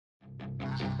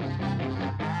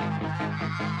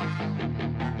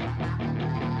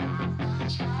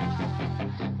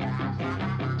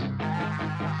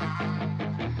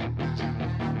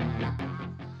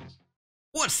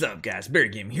What's up, guys?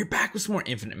 BARRYGAMING here, back with some more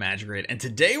Infinite Magicraid, and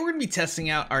today we're going to be testing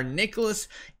out our Nicholas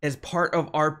as part of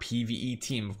our PvE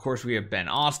team. Of course, we have Ben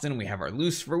Austin, we have our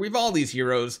Lucifer, we have all these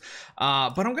heroes,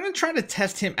 but I'm going to try to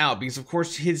test him out because, of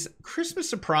course, his Christmas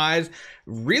surprise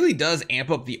really does amp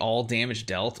up the all damage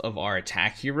dealt of our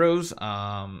attack heroes,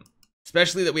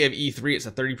 especially that we have E3. It's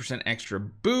a 30% extra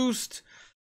boost.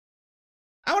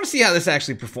 I want to see how this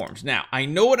actually performs. Now, I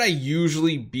know what I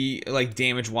usually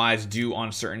damage-wise do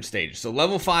on certain stages. So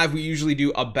level 5, we usually do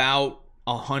about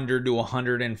 100 to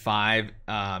 105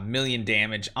 million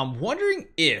damage. I'm wondering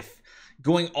if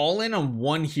going all in on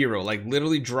one hero, like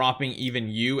literally dropping even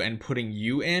you and putting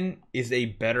you in, is a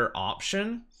better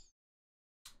option.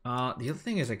 The other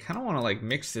thing is I kind of want to like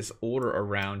mix this order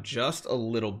around just a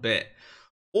little bit.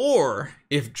 Or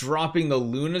if dropping the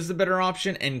Luna is the better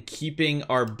option and keeping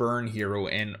our burn hero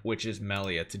in, which is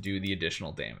Melia, to do the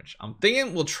additional damage. I'm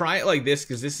thinking we'll try it like this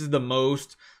because this is the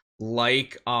most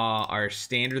like our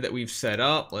standard that we've set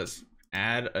up. Let's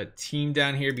add a team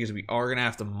down here because we are going to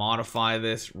have to modify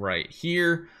this right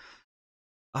here.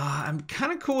 I'm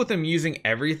kind of cool with him using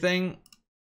everything.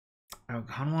 I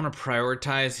kind of want to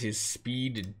prioritize his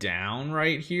speed down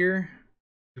right here.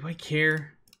 Do I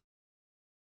care?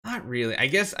 Not really. I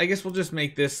guess we'll just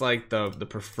make this like the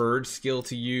preferred skill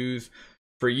to use.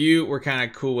 For you, we're kind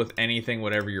of cool with anything,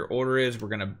 whatever your order is. We're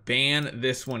going to ban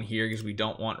this one here because we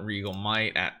don't want Regal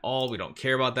Might at all. We don't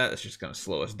care about that. That's just going to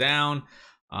slow us down.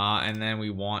 And then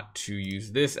we want to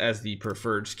use this as the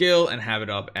preferred skill and have it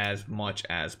up as much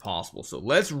as possible. So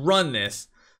let's run this.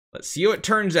 Let's see how it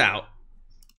turns out.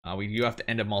 We do have to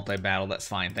end a multi-battle. That's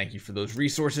fine. Thank you for those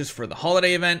resources for the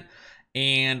holiday event.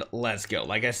 And let's go.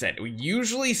 Like I said, we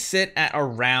usually sit at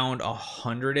around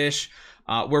 100-ish.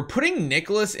 We're putting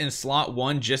Nicholas in slot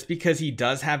 1 just because he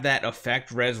does have that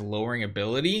effect res lowering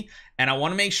ability. And I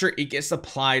want to make sure it gets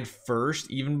applied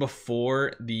first, even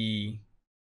before the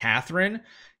Catherine,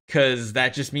 because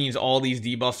that just means all these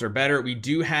debuffs are better. We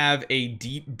do have a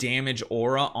deep damage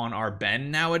aura on our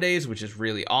Ben nowadays, which is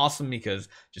really awesome because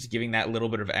just giving that little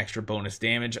bit of extra bonus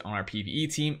damage on our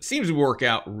PvE team seems to work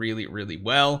out really, really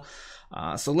well.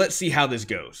 So let's see how this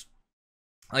goes.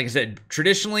 Like I said,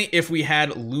 traditionally, if we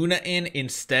had Luna in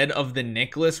instead of the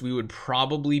Nicholas, we would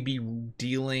probably be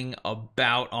dealing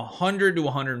about 100 to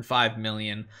 105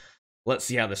 million. Let's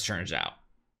see how this turns out.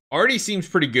 Already seems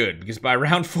pretty good because by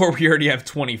round 4, we already have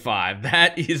 25.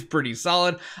 That is pretty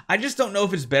solid. I just don't know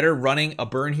if it's better running a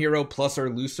burn hero plus our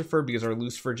Lucifer because our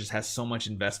Lucifer just has so much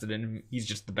invested in him. He's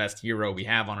just the best hero we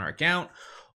have on our account.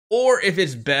 Or if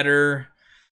it's better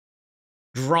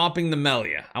dropping the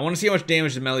Melia. I want to see how much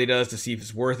damage the Melia does to see if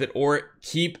it's worth it, or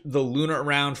keep the Luna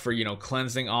around for, you know,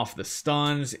 cleansing off the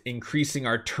stuns, increasing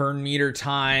our turn meter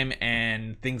time,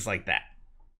 and things like that.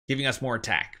 Giving us more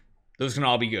attack. Those can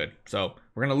all be good. So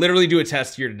we're going to literally do a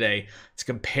test here today to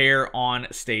compare on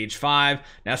stage 5.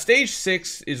 Now stage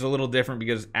 6 is a little different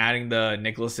because adding the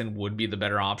Nicholas in would be the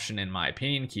better option in my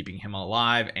opinion, keeping him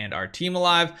alive and our team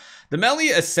alive. The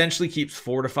Melia essentially keeps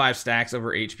 4 to 5 stacks of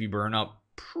her HP burn up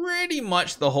pretty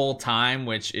much the whole time,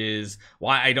 which is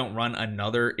why I don't run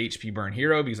another HP burn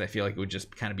hero, because I feel like it would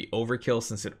just kind of be overkill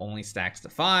since it only stacks to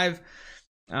 5.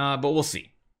 But we'll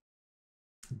see.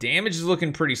 Damage is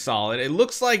looking pretty solid. It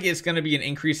looks like it's going to be an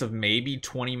increase of maybe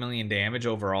 20 million damage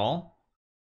overall,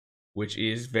 which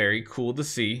is very cool to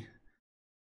see.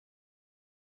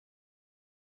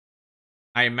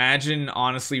 I imagine,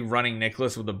 honestly, running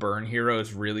Nicholas with a burn hero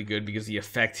is really good because the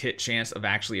effect hit chance of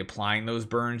actually applying those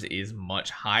burns is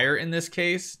much higher in this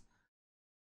case.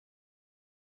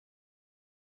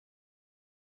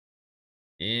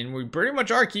 And we pretty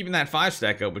much are keeping that 5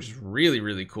 stack up, which is really,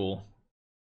 really cool.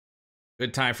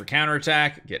 Good time for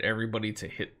counterattack. Get everybody to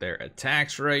hit their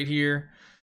attacks right here.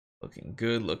 Looking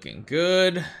good, looking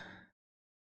good.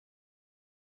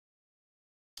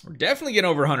 We're definitely getting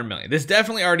over 100 million. This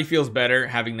definitely already feels better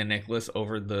having the Nicholas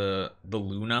over the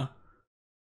Luna.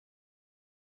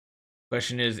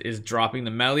 Question is dropping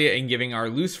the Melia and giving our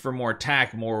Lucifer more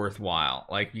attack more worthwhile?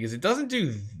 Like, because it doesn't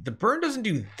do, the burn doesn't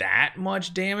do that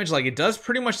much damage. Like, it does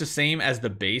pretty much the same as the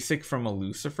basic from a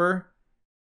Lucifer.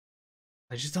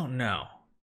 I just don't know.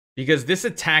 Because this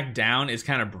attack down is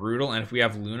kind of brutal, and if we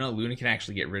have Luna, Luna can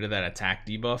actually get rid of that attack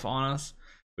debuff on us,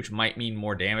 which might mean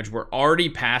more damage. We're already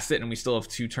past it, and we still have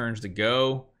 2 turns to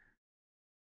go.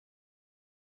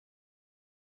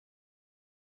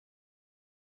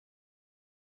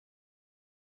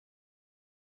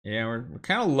 Yeah, we're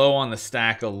kind of low on the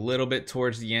stack a little bit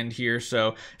towards the end here.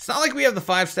 So it's not like we have the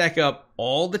 5 stack up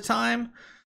all the time.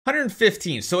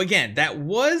 115. So again, that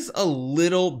was a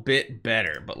little bit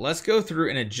better. But let's go through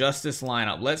and adjust this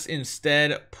lineup. Let's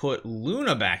instead put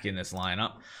Luna back in this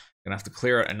lineup. Gonna have to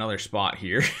clear out another spot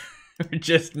here. We're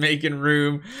just making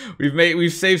room.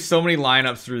 We've saved so many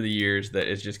lineups through the years that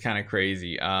it's just kind of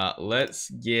crazy. Let's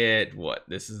get what?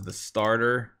 This is the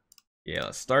starter. Yeah,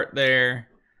 let's start there.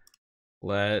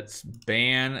 Let's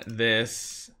ban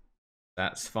this.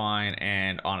 That's fine,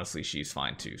 and honestly, she's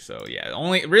fine too. So yeah,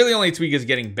 really only tweak is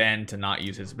getting Ben to not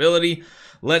use his ability.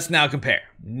 Let's now compare.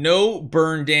 No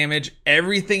burn damage.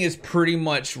 Everything is pretty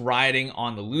much riding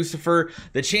on the Lucifer.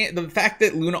 The fact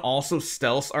that Luna also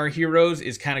stealths our heroes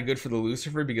is kind of good for the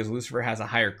Lucifer because Lucifer has a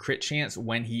higher crit chance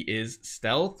when he is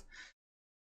stealth.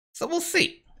 So we'll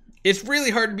see. It's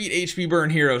really hard to beat HP burn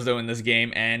heroes though in this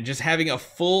game, and just having a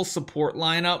full support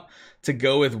lineup to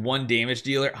go with 1 damage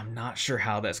dealer, I'm not sure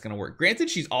how that's going to work. Granted,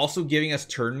 she's also giving us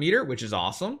turn meter, which is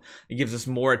awesome. It gives us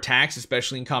more attacks,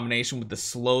 especially in combination with the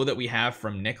slow that we have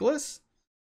from Nicholas.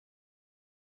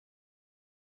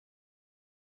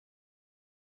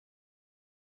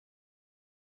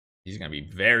 These are going to be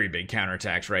very big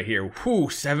counterattacks right here. Whew,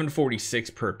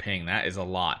 746 per ping. That is a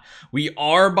lot. We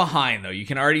are behind, though. You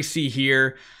can already see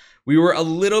here, we were a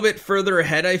little bit further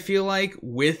ahead, I feel like,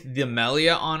 with the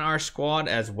Melia on our squad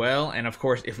as well. And of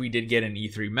course, if we did get an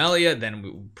E3 Melia, then it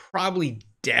would probably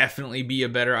definitely be a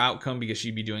better outcome because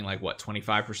she'd be doing like, what,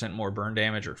 25% more burn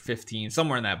damage or 15,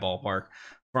 somewhere in that ballpark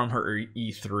from her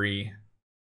E3.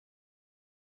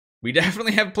 We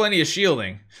definitely have plenty of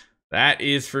shielding. That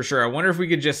is for sure. I wonder if we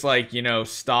could just, like, you know,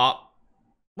 stop.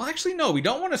 Well, actually, no, we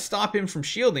don't want to stop him from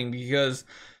shielding because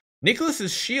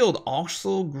Nicholas's shield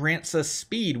also grants us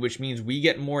speed, which means we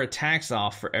get more attacks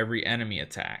off for every enemy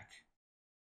attack.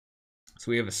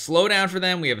 So we have a slowdown for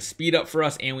them, we have a speed up for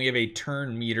us, and we have a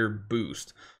turn meter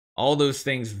boost. All those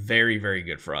things very, very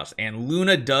good for us. And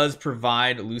Luna does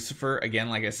provide Lucifer, again,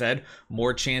 like I said,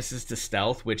 more chances to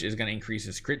stealth, which is going to increase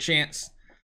his crit chance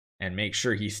and make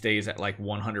sure he stays at like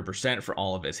 100% for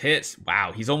all of his hits.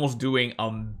 Wow, he's almost doing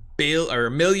a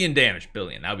million damage.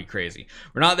 Billion, that would be crazy.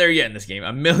 We're not there yet in this game.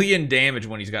 1 million damage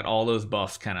when he's got all those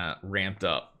buffs kind of ramped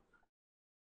up.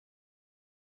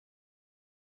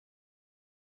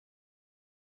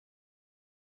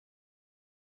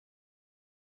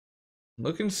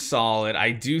 Looking solid.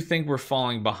 I do think we're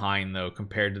falling behind though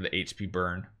compared to the HP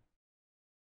burn.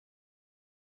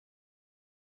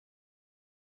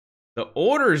 The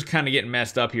order is kind of getting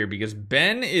messed up here because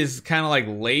Ben is kind of like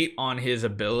late on his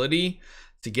ability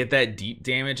to get that deep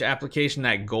damage application,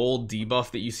 that gold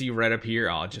debuff that you see right up here.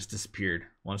 Oh, it just disappeared.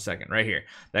 1 second, right here.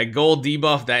 That gold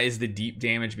debuff, that is the deep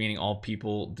damage, meaning all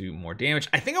people do more damage.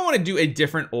 I think I want to do a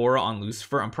different aura on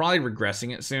Lucifer. I'm probably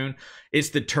regressing it soon.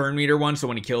 It's the turn meter one, so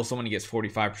when he kills someone, he gets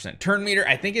 45% turn meter.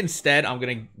 I think instead, I'm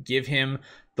going to give him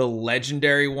the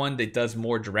legendary one that does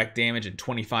more direct damage and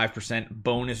 25%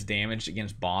 bonus damage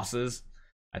against bosses.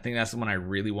 I think that's the one I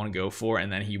really want to go for, and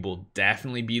then he will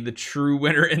definitely be the true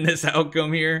winner in this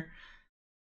outcome here.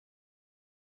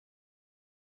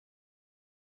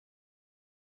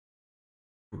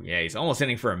 Yeah, he's almost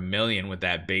hitting for 1 million with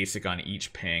that basic on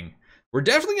each ping. We're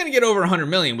definitely going to get over 100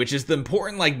 million, which is the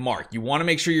important like mark. You want to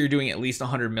make sure you're doing at least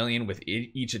 100 million with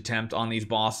each attempt on these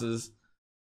bosses.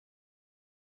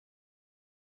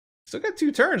 Still got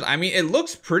 2 turns. I mean, it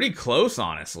looks pretty close,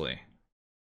 honestly.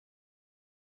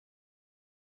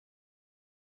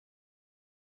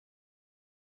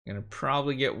 Gonna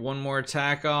probably get 1 more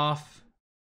attack off.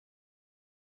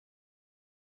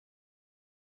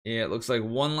 Yeah, it looks like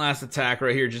 1 last attack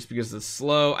right here just because it's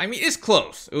slow. I mean, it's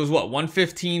close. It was what,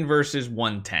 115 versus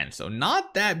 110. So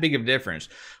not that big of a difference.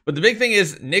 But the big thing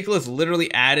is Nicholas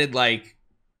literally added like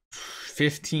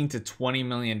 15 to 20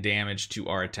 million damage to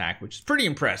our attack, which is pretty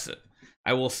impressive.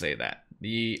 I will say that.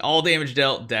 The all damage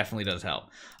dealt definitely does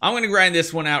help. I'm going to grind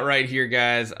this one out right here,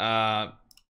 guys.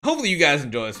 Hopefully you guys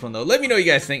enjoy this one, though. Let me know what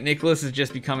you guys think. Nicholas is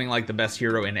just becoming like the best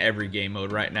hero in every game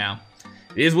mode right now.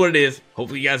 It is what it is.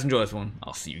 Hopefully you guys enjoy this one.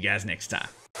 I'll see you guys next time.